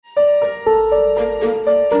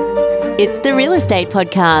It's the Real Estate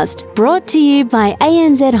Podcast, brought to you by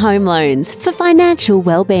ANZ Home Loans for financial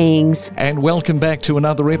well-beings. And welcome back to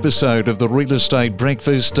another episode of the Real Estate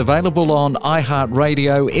Breakfast, available on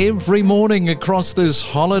iHeartRadio every morning across this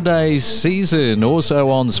holiday season,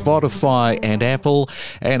 also on Spotify and Apple,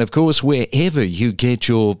 and of course wherever you get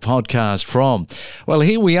your podcast from. Well,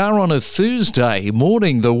 here we are on a Thursday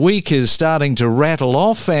morning. The week is starting to rattle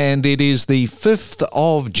off, and it is the 5th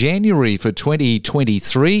of January for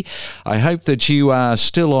 2023. I hope that you are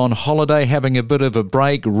still on holiday, having a bit of a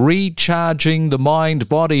break, recharging the mind,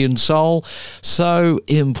 body and soul. So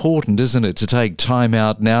important, isn't it, to take time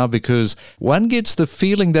out now, because one gets the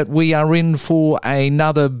feeling that we are in for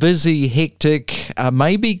another busy, hectic,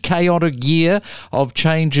 maybe chaotic year of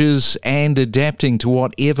changes and adapting to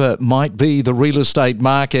whatever might be the real estate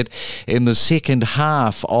market in the second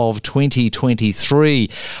half of 2023.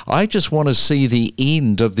 I just want to see the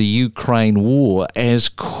end of the Ukraine war as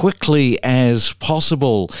quickly as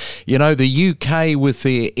possible. You know, the UK with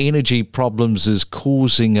their energy problems is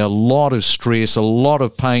causing a lot of stress, a lot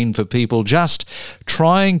of pain for people just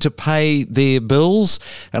trying to pay their bills.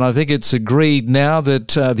 And I think it's agreed now that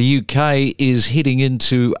the UK is heading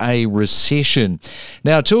into a recession.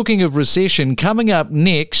 Now, talking of recession, coming up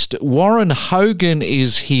next, Warren Hogan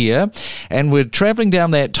is here, and we're travelling down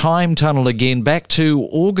that time tunnel again back to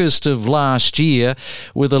August of last year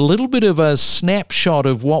with a little bit of a snapshot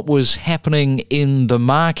of what was happening in the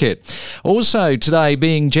market. Also, today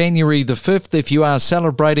being January the 5th, if you are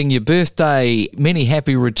celebrating your birthday, many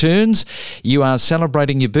happy returns. You are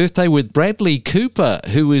celebrating your birthday with Bradley Cooper,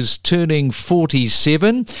 who is turning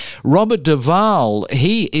 47. Robert Duvall,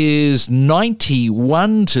 he is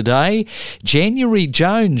 91 today. January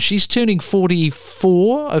Jones, she's turning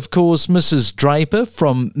 44. Of course, Mrs. Draper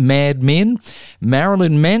from Mad Men.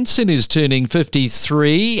 Marilyn Manson is turning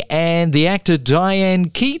 53. And the actor Diane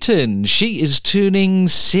Keaton, she is turning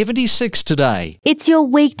 76 today. It's your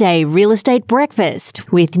weekday real estate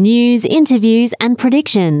breakfast with news, interviews and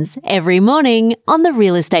predictions every morning on the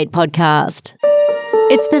Real Estate Podcast.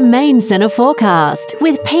 It's the Main Centre Forecast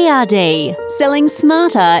with PRD, selling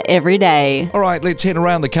smarter every day. All right, let's head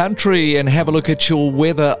around the country and have a look at your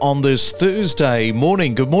weather on this Thursday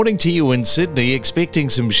morning. Good morning to you in Sydney. Expecting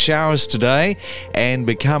some showers today and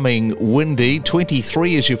becoming windy.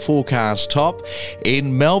 23 is your forecast top.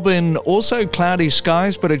 In Melbourne, also cloudy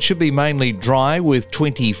skies, but it should be mainly dry with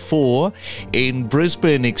 24. In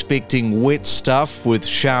Brisbane, expecting wet stuff with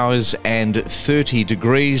showers and 30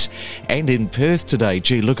 degrees. And in Perth today,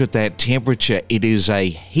 gee, look at that temperature. It is a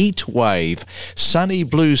heat wave. Sunny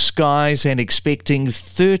blue skies and expecting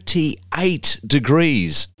 38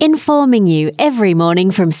 degrees. Informing you every morning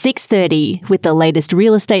from 6:30 with the latest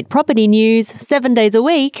real estate property news 7 days a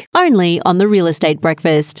week, only on the Real Estate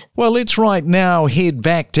Breakfast. Well, let's right now head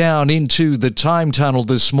back down into the time tunnel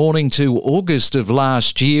this morning to August of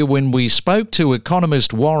last year when we spoke to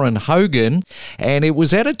economist Warren Hogan, and it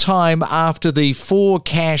was at a time after the 4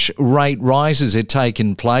 cash rate rises had taken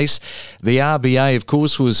place. The RBA, of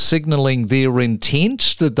course, was signalling their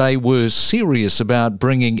intent that they were serious about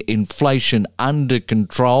bringing inflation under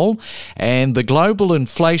control, and the global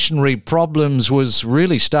inflationary problems was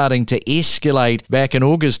really starting to escalate back in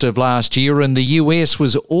August of last year, and the US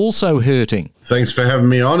was also hurting. Thanks for having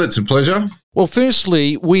me on. It's a pleasure. Well,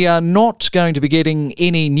 firstly, we are not going to be getting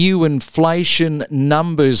any new inflation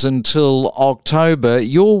numbers until October.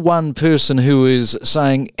 You're one person who is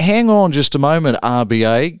saying, hang on just a moment,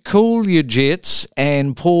 RBA, cool your jets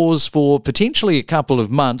and pause for potentially a couple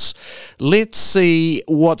of months. Let's see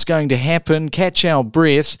what's going to happen, catch our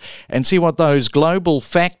breath, and see what those global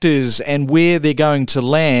factors and where they're going to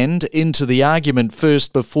land into the argument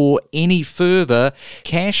first before any further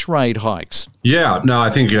cash rate hikes. Yeah, no,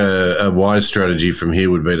 I think a wise strategy from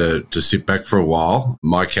here would be to sit back for a while.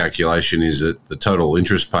 My calculation is that the total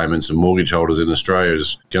interest payments of mortgage holders in Australia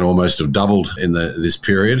is going to almost have doubled in this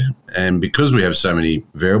period. And because we have so many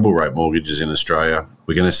variable rate mortgages in Australia,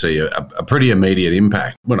 we're going to see a pretty immediate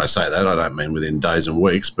impact. When I say that, I don't mean within days and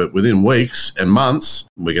weeks, but within weeks and months,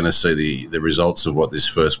 we're going to see the results of what this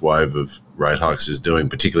first wave of rate hikes is doing,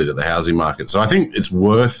 particularly to the housing market. So I think it's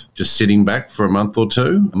worth just sitting back for a month or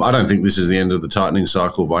two. I don't think this is the end of the tightening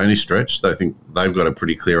cycle by any stretch. I think they've got a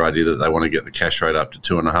pretty clear idea that they want to get the cash rate up to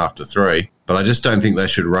 2.5 to 3. But I just don't think they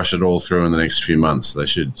should rush it all through in the next few months. They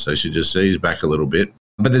should just ease back a little bit.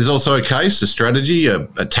 But there's also a case, a strategy, a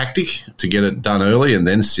tactic to get it done early and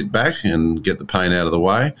then sit back and get the pain out of the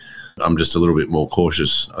way. I'm just a little bit more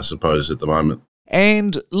cautious, I suppose, at the moment.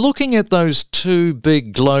 And looking at those two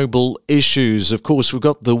big global issues, of course, we've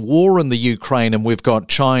got the war in the Ukraine and we've got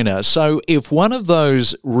China. So if one of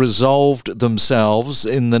those resolved themselves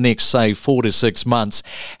in the next, say, 4 to 6 months,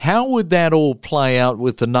 how would that all play out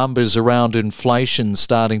with the numbers around inflation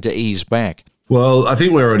starting to ease back? Well, I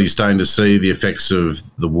think we're already starting to see the effects of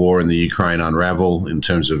the war in the Ukraine unravel in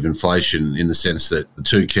terms of inflation, in the sense that the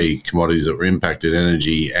two key commodities that were impacted,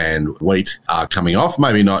 energy and wheat, are coming off.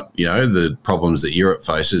 Maybe not, the problems that Europe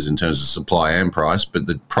faces in terms of supply and price, but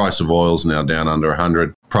the price of oil is now down under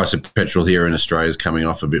 100. Price of petrol here in Australia is coming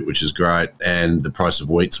off a bit, which is great. And the price of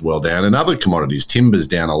wheat's well down. And other commodities, timber's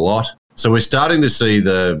down a lot. So we're starting to see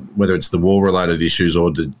whether it's the war-related issues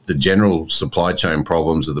or the general supply chain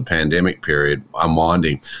problems of the pandemic period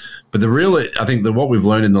unwinding. But I think that what we've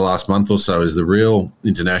learned in the last month or so is the real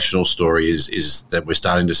international story is that we're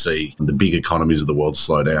starting to see the big economies of the world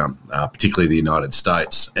slow down, particularly the United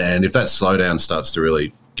States. And if that slowdown starts to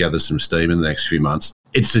really gather some steam in the next few months,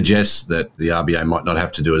 it suggests that the RBA might not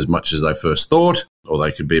have to do as much as they first thought, or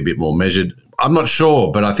they could be a bit more measured. I'm not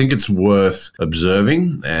sure, but I think it's worth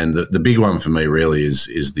observing. And the big one for me really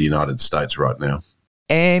is the United States right now.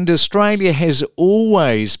 And Australia has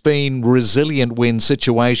always been resilient when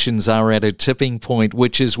situations are at a tipping point,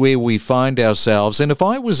 which is where we find ourselves. And if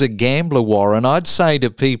I was a gambler, Warren, I'd say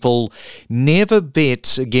to people, never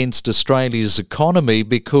bet against Australia's economy,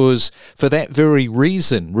 because for that very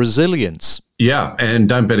reason, resilience. Yeah, and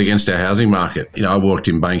don't bet against our housing market. I worked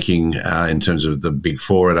in banking in terms of the big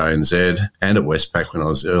four at ANZ and at Westpac when I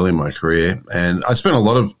was early in my career. And I spent a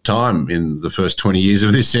lot of time in the first 20 years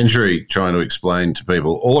of this century trying to explain to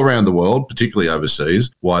people all around the world, particularly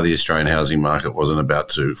overseas, why the Australian housing market wasn't about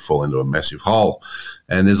to fall into a massive hole.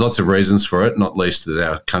 And there's lots of reasons for it, not least that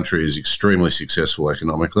our country is extremely successful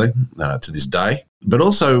economically to this day. But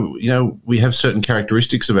also, we have certain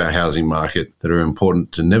characteristics of our housing market that are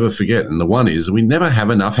important to never forget. And the one is we never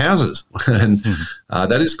have enough houses. And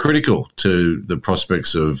that is critical to the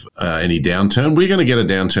prospects of any downturn. We're going to get a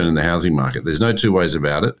downturn in the housing market. There's no two ways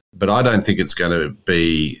about it. But I don't think it's going to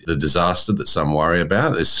be the disaster that some worry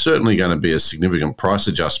about. There's certainly going to be a significant price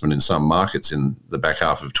adjustment in some markets in the back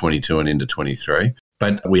half of 22 and into 23.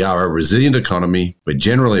 But we are a resilient economy. We're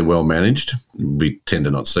generally well managed. We tend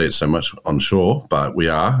to not see it so much onshore, but we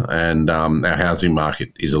are. And our housing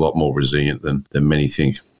market is a lot more resilient than many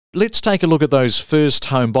think. Let's take a look at those first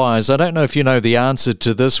home buyers. I don't know if you know the answer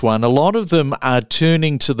to this one. A lot of them are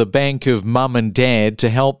turning to the bank of mum and dad to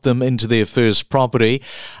help them into their first property.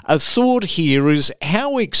 A thought here is,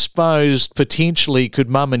 how exposed potentially could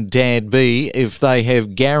mum and dad be if they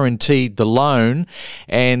have guaranteed the loan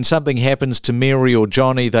and something happens to Mary or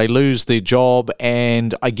Johnny, they lose their job,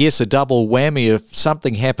 and I guess a double whammy, if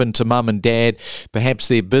something happened to mum and dad, perhaps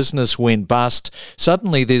their business went bust,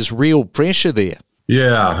 suddenly there's real pressure there.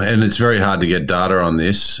 Yeah, and it's very hard to get data on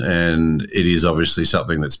this, and it is obviously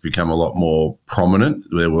something that's become a lot more prominent.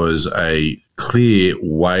 There was a clear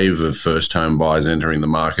wave of first home buyers entering the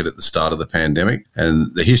market at the start of the pandemic,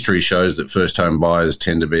 and the history shows that first home buyers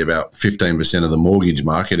tend to be about 15% of the mortgage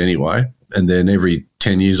market anyway, and then every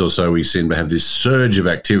 10 years or so we seem to have this surge of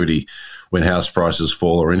activity when house prices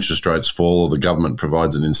fall or interest rates fall or the government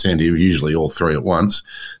provides an incentive, usually all three at once.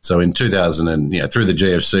 So in 2000 and through the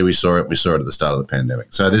GFC, we saw it at the start of the pandemic.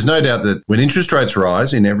 So there's no doubt that when interest rates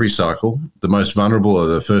rise in every cycle, the most vulnerable are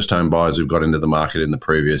the first home buyers who've got into the market in the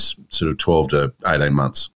previous sort of 12 to 18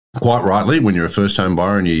 months. Quite rightly, when you're a first home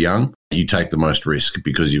buyer and you're young, you take the most risk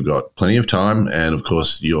because you've got plenty of time, and of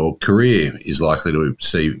course your career is likely to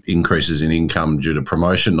see increases in income due to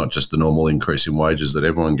promotion, not just the normal increase in wages that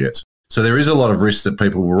everyone gets. So there is a lot of risk that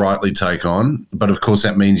people will rightly take on, but of course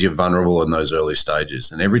that means you're vulnerable in those early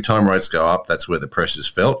stages. And every time rates go up, that's where the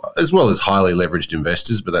pressure's felt, as well as highly leveraged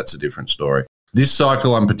investors, but that's a different story. This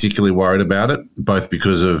cycle, I'm particularly worried about it, both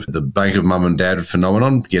because of the bank of mum and dad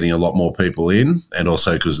phenomenon, getting a lot more people in, and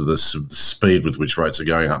also because of the speed with which rates are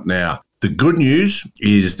going up now. The good news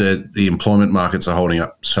is that the employment markets are holding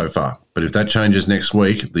up so far. But if that changes next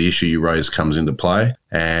week, the issue you raise comes into play.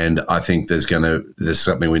 And I think there's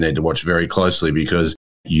something we need to watch very closely, because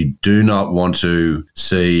you do not want to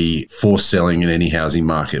see forced selling in any housing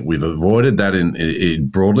market. We've avoided that in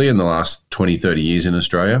broadly in the last 20, 30 years in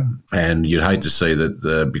Australia. And you'd hate to see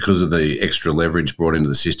that because of the extra leverage brought into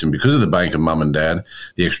the system, because of the bank of mum and dad,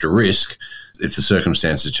 the extra risk, if the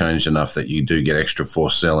circumstances change enough that you do get extra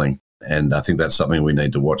forced selling. And I think that's something we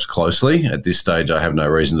need to watch closely. At this stage, I have no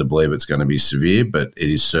reason to believe it's going to be severe, but it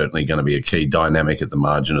is certainly going to be a key dynamic at the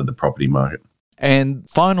margin of the property market. And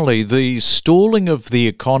finally, the stalling of the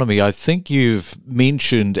economy, I think you've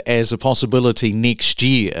mentioned as a possibility next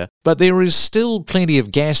year, but there is still plenty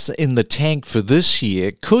of gas in the tank for this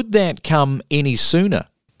year. Could that come any sooner?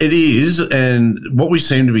 It is, and what we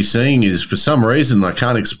seem to be seeing is, for some reason, I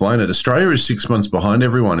can't explain it, Australia is 6 months behind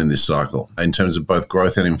everyone in this cycle in terms of both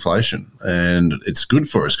growth and inflation. And it's good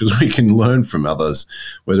for us because we can learn from others,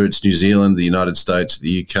 whether it's New Zealand, the United States,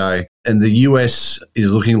 the UK. And the US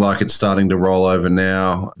is looking like it's starting to roll over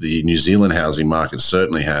now. The New Zealand housing market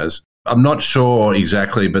certainly has. I'm not sure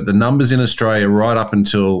exactly, but the numbers in Australia right up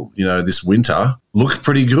until, this winter look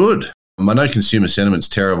pretty good. I know consumer sentiment's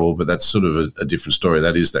terrible, but that's sort of a different story.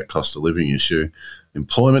 That is that cost of living issue.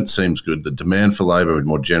 Employment seems good. The demand for labour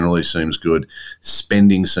more generally seems good.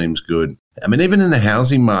 Spending seems good. I mean, even in the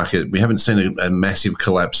housing market, we haven't seen a massive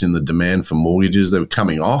collapse in the demand for mortgages. They're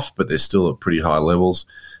coming off, but they're still at pretty high levels.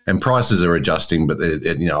 And prices are adjusting, but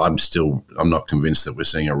I'm not convinced that we're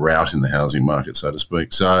seeing a rout in the housing market, so to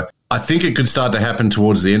speak. So I think it could start to happen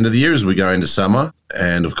towards the end of the year as we go into summer.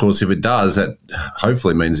 And of course, if it does, that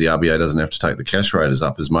hopefully means the RBA doesn't have to take the cash rates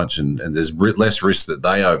up as much, and there's less risk that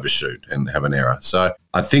they overshoot and have an error. So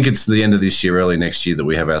I think it's the end of this year, early next year, that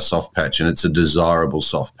we have our soft patch, and it's a desirable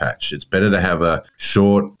soft patch. It's better to have a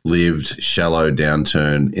short-lived, shallow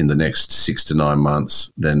downturn in the next 6 to 9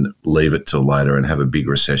 months than leave it till later and have a big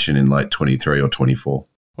recession in late 23 or 24.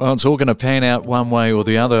 Well, it's all going to pan out one way or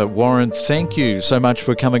the other. Warren, thank you so much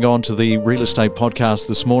for coming on to the Real Estate Podcast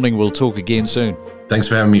this morning. We'll talk again soon. Thanks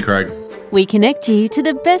for having me, Craig. We connect you to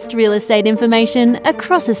the best real estate information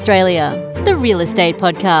across Australia. The Real Estate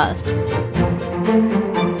Podcast.